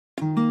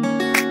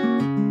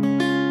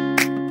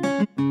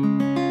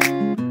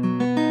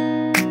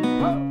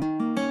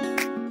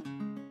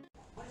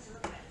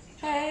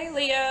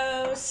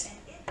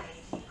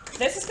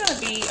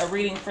be a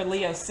reading for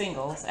Leo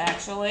singles,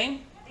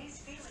 actually.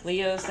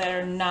 Leos that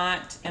are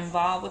not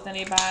involved with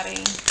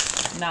anybody,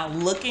 not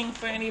looking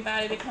for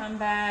anybody to come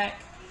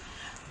back,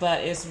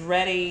 but is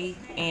ready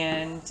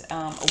and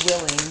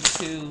willing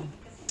to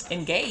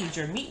engage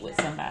or meet with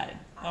somebody,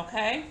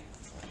 okay?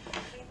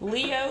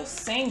 Leo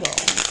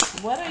singles,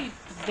 what are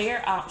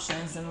their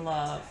options in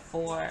love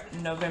for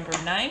November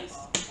 9th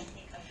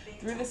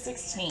through the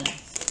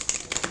 16th?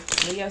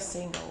 Leo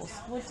singles,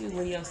 what do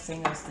Leo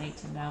singles need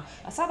to know?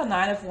 I saw the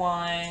Nine of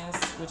Wands,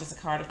 which is a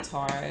card of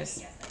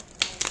Taurus.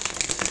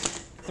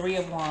 Three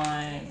of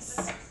Wands.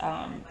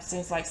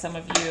 Seems like some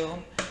of you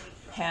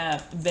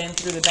have been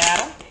through the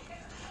battle,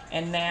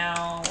 and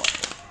now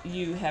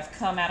you have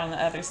come out on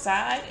the other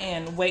side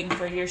and waiting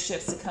for your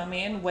ships to come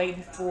in,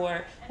 waiting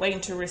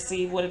to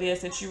receive what it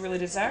is that you really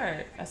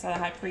deserve. I saw the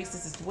High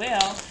Priestess as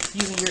well,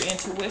 using your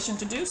intuition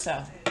to do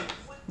so.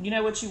 You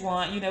know what you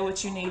want, you know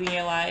what you need in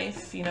your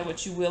life, you know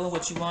what you will and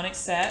what you won't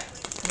accept.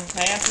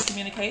 Okay, I see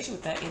communication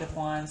with that Eight of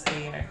Wands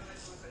there.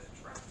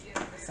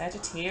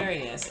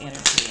 Sagittarius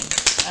energy.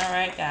 All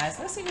right, guys,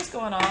 let's see what's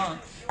going on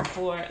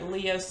for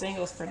Leo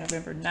singles for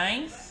November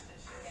 9th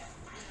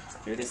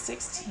through the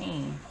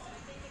 16th.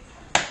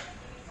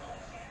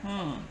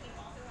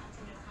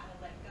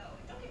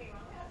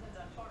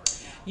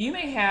 You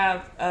may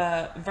have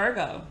a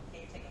Virgo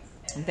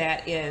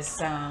that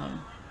is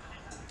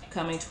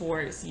coming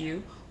towards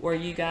you, or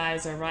you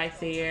guys are right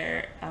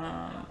there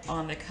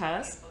on the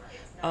cusp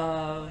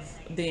of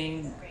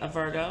being a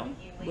Virgo,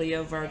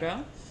 Leo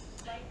Virgo.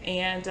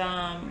 And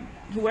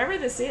whoever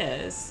this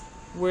is,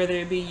 whether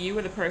it be you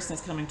or the person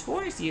that's coming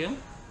towards you,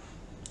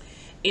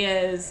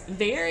 is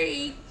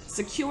very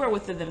secure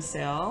within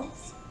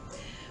themselves.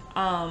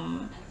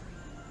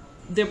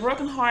 They're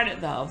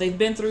brokenhearted though. They've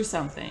been through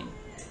something,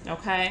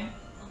 okay?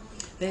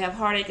 They have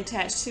heartache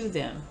attached to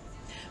them.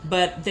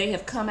 But they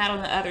have come out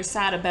on the other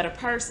side a better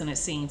person, it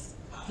seems,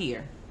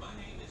 here.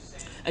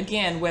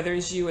 Again, whether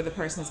it's you or the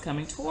person that's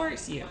coming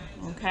towards you,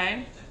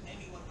 okay?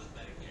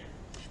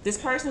 This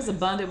person is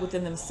abundant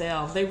within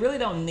themselves. They really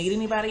don't need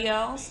anybody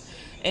else.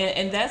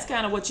 And that's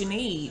kind of what you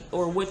need,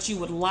 or what you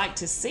would like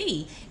to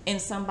see in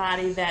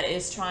somebody that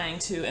is trying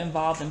to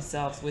involve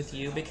themselves with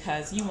you,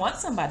 because you want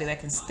somebody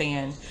that can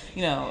stand,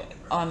 you know,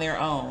 on their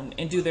own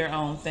and do their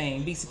own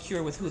thing, be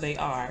secure with who they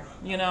are,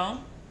 you know?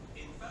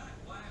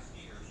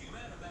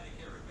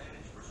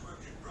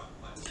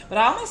 But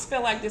I almost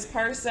feel like this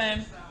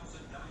person,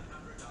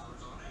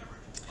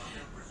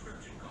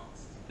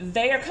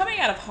 they are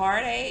coming out of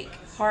heartache,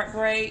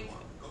 heartbreak.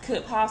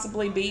 Could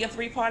possibly be a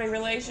three-party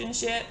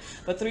relationship,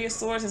 but Three of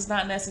Swords is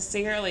not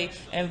necessarily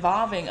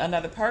involving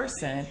another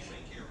person.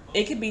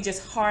 It could be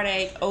just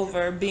heartache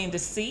over being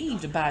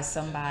deceived by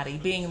somebody,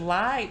 being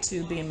lied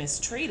to, being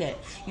mistreated.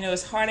 You know,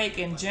 it's heartache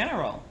in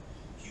general,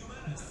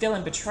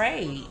 feeling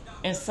betrayed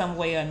in some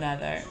way or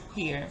another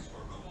here.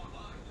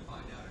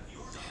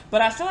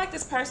 But I feel like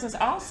this person is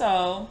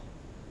also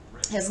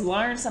has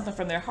learned something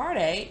from their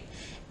heartache,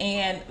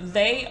 and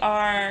they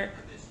are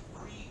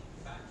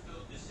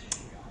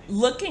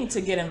looking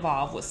to get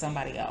involved with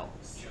somebody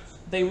else.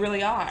 They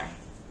really are.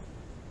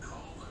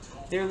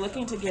 They're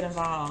looking to get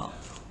involved,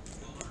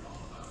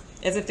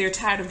 as if they're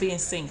tired of being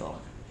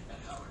single.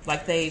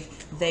 Like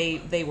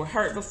they were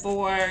hurt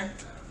before,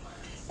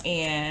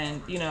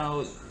 and you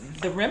know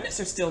the remnants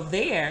are still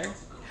there,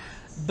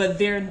 but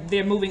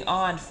they're moving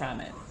on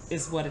from it,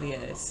 is what it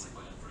is.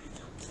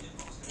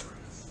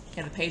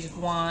 And the Page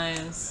of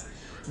Wands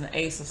and the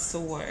Ace of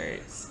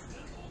Swords.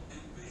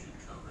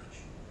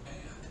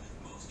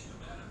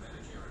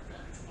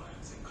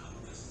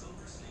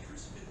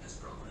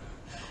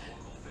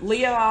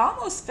 Leo, I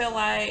almost feel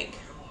like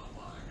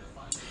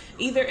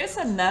either it's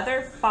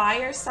another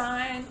fire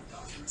sign,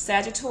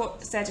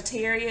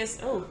 Sagittarius.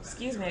 Oh,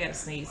 excuse me, I gotta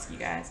sneeze, you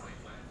guys.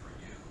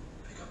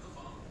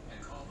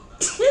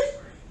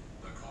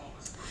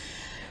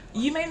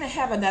 You may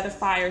have another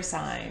fire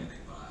sign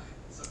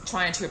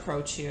trying to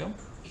approach you.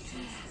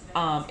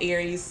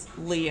 Aries,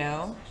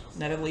 Leo,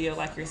 another Leo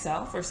like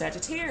yourself, or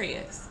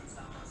Sagittarius.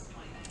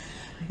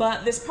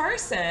 But this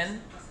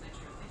person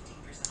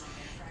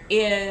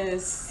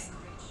is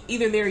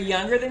either they're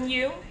younger than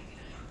you,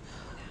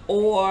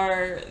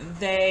 or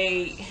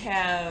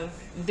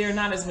they're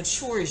not as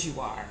mature as you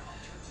are.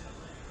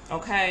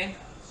 Okay?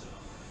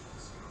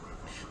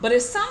 But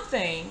it's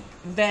something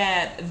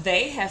that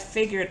they have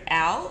figured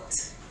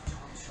out,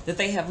 that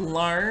they have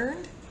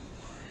learned,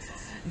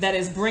 that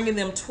is bringing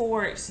them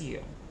towards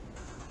you.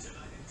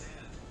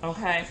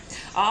 Okay?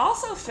 I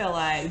also feel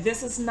like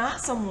this is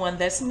not someone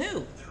that's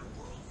new,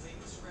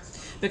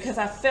 because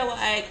I feel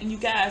like you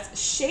guys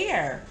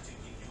share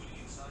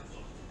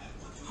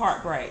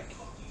heartbreak,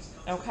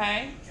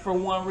 okay, for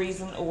one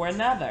reason or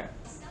another.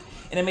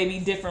 And it may be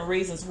different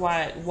reasons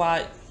why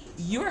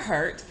you're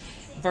hurt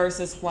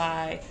versus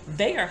why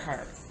they are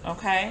hurt,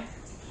 okay?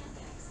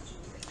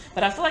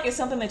 But I feel like it's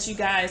something that you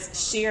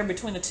guys share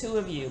between the two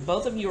of you.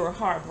 Both of you are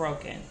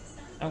heartbroken,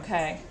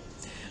 okay?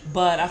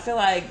 But I feel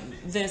like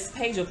this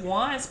Page of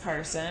Wands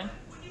person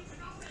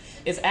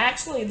is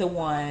actually the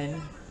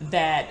one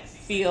that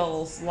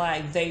feels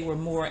like they were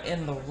more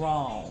in the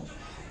wrong,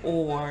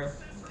 or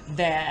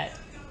that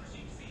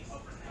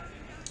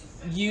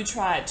you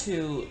tried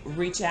to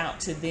reach out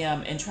to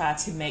them and try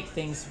to make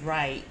things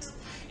right,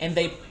 and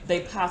they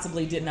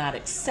possibly did not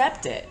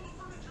accept it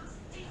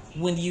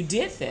when you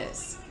did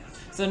this.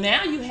 So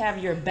now you have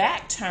your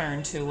back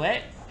turned to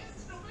it,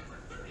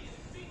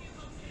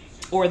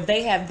 or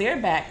they have their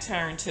back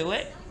turned to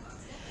it,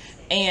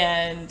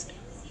 and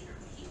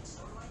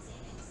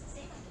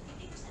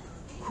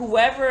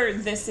whoever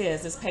this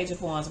is, this Page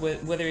of Wands,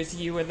 whether it's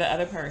you or the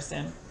other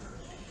person,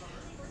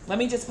 let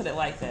me just put it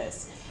like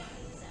this.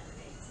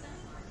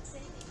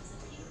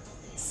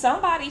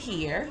 Somebody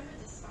here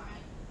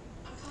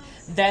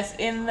that's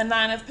in the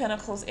Nine of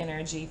Pentacles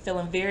energy,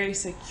 feeling very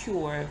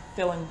secure,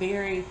 feeling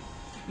very,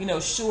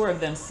 sure of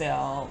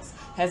themselves,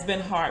 has been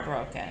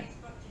heartbroken.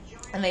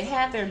 And they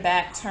had their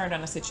back turned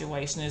on a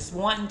situation, is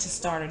wanting to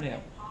start anew.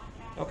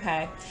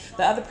 Okay?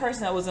 The other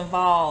person that was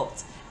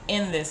involved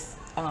in this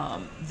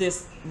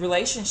this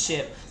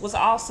relationship was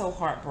also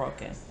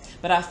heartbroken.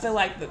 But I feel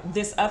like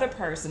this other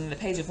person, the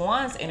Page of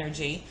Wands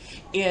energy,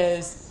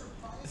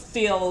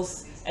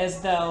 feels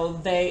as though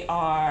they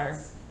are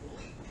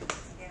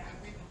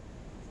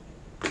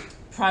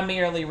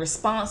primarily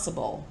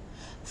responsible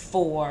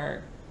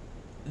for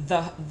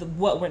the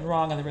what went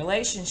wrong in the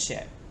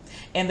relationship.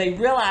 And they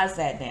realize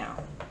that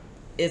now,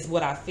 is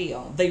what I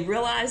feel. They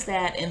realize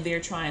that, and they're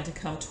trying to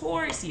come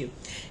towards you.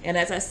 And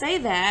as I say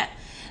that,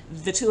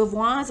 the Two of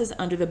Wands is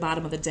under the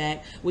bottom of the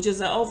deck, which is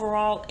an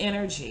overall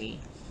energy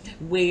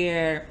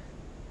where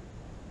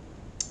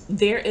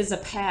there is a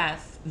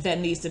path that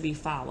needs to be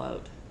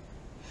followed.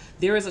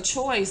 There is a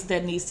choice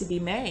that needs to be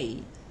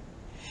made,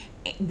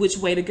 which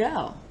way to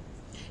go.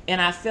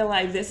 And I feel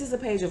like this is the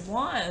Page of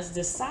Wands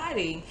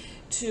deciding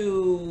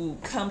to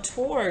come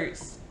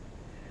towards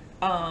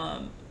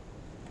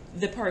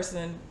the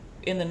person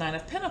in the Nine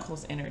of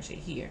Pentacles energy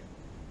here.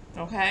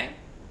 Okay?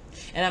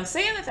 And I'm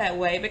saying it that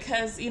way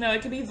because,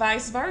 it could be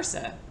vice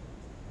versa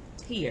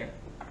here.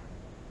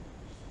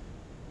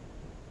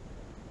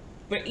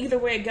 But either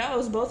way it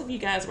goes, both of you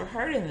guys were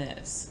hurt in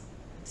this.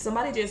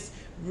 Somebody just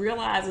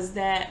realizes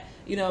that,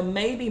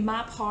 maybe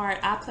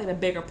I played a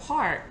bigger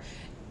part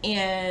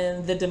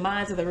in the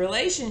demise of the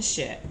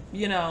relationship,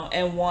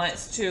 and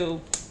wants to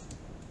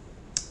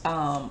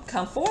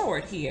come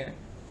forward here.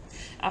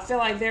 I feel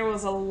like there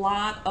was a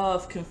lot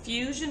of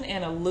confusion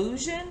and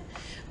illusion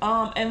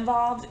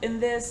involved in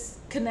this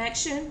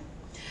connection.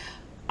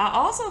 I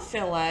also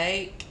feel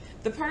like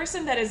the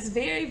person that is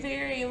very,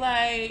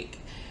 very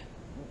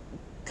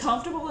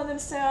comfortable in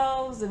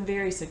themselves and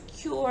very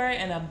secure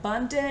and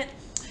abundant,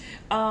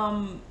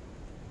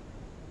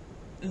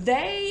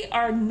 they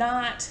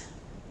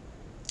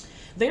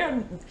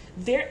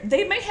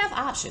may have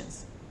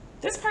options.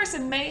 This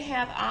person may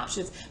have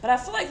options, but I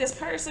feel like this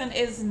person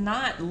is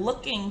not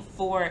looking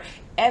for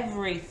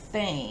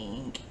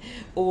everything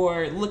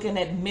or looking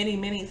at many,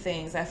 many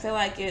things. I feel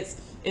like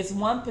it's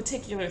one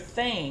particular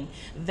thing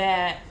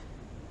that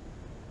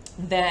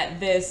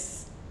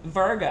this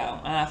Virgo,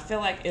 and I feel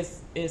like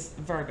it's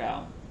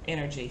Virgo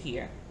energy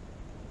here,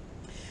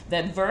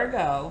 that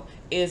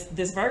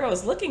this Virgo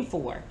is looking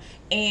for,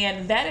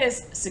 and that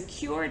is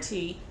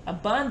security,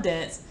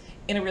 abundance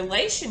in a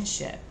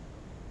relationship.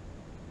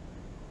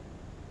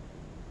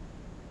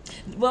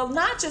 Well,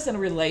 not just in a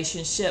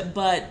relationship,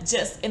 but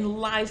just in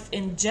life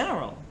in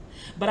general.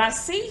 But I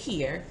see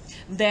here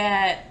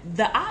that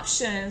the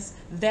options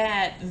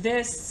that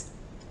this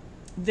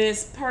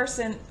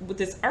person with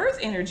this earth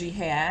energy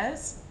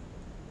has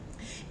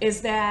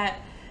is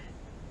that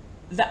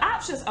the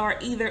options are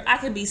either I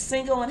can be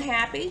single and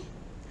happy,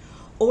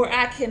 or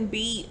I can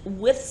be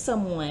with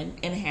someone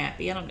and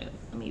happy. I don't know.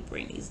 Let me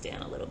bring these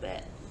down a little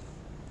bit.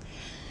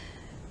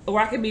 Or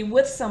I can be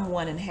with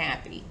someone and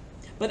happy.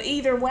 But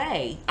either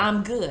way,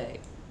 I'm good.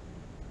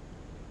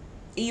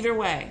 Either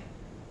way,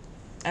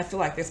 I feel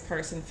like this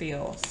person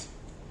feels.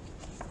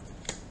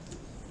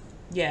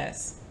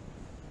 Yes.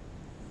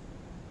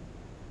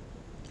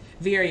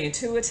 Very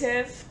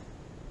intuitive.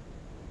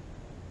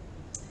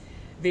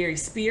 Very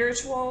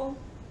spiritual,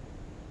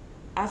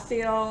 I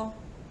feel.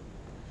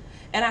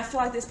 And I feel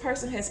like this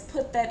person has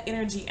put that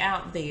energy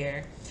out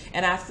there.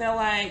 And I feel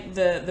like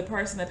the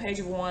person, the Page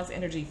of Wands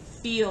energy,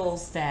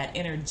 feels that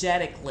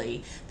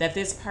energetically, that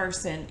this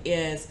person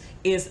is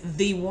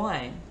the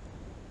one.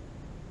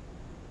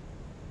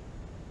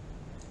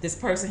 This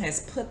person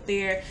has put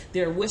their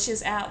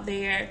wishes out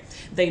there.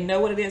 They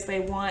know what it is they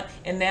want.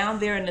 And now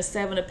they're in the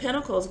Seven of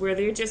Pentacles, where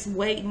they're just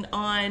waiting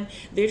on,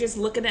 they're just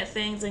looking at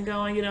things and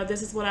going,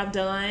 this is what I've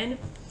done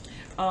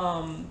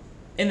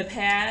in the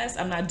past.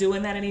 I'm not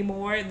doing that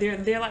anymore.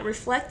 They're like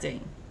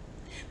reflecting.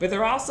 But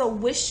they're also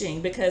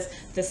wishing, because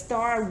the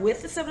Star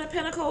with the Seven of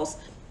Pentacles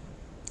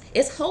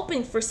is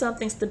hoping for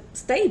something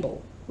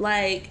stable.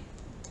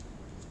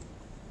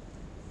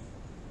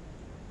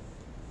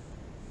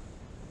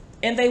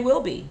 And they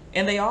will be,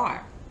 and they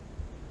are,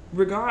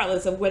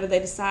 regardless of whether they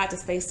decide to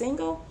stay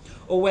single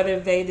or whether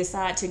they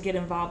decide to get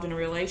involved in a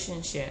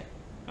relationship.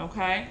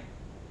 Okay?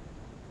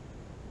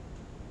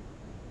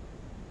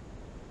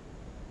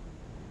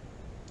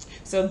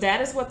 So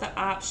that is what the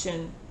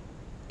option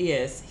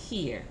is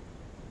here.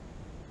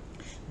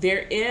 There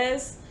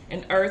is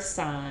an earth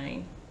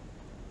sign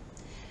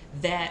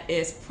that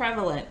is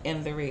prevalent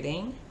in the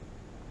reading,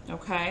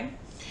 okay?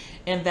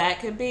 And that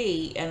could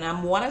be, and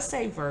I want to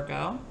say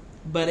Virgo,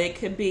 but it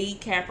could be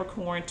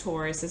Capricorn,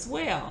 Taurus as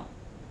well.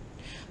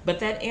 But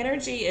that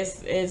energy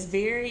is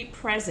very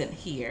present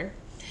here,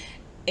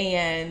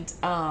 and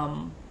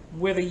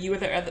whether you or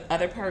the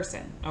other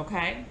person,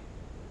 okay?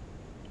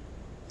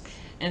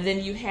 And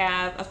then you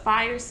have a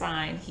fire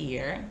sign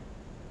here,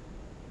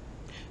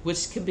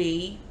 which could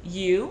be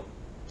you,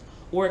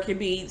 or it could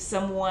be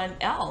someone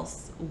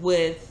else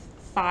with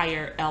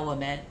fire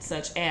element,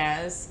 such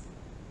as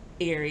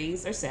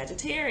Aries or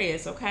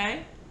Sagittarius,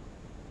 okay?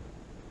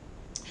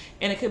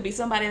 And it could be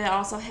somebody that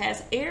also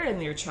has air in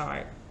their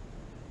chart.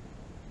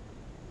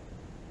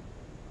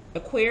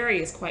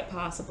 Aquarius, quite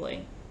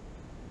possibly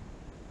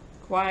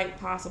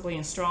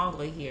and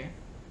strongly here,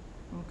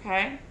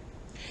 okay?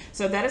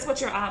 So that is what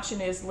your option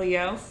is,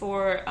 Leo,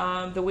 for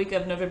the week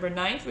of November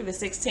 9th through the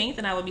 16th,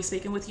 and I will be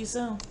speaking with you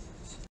soon.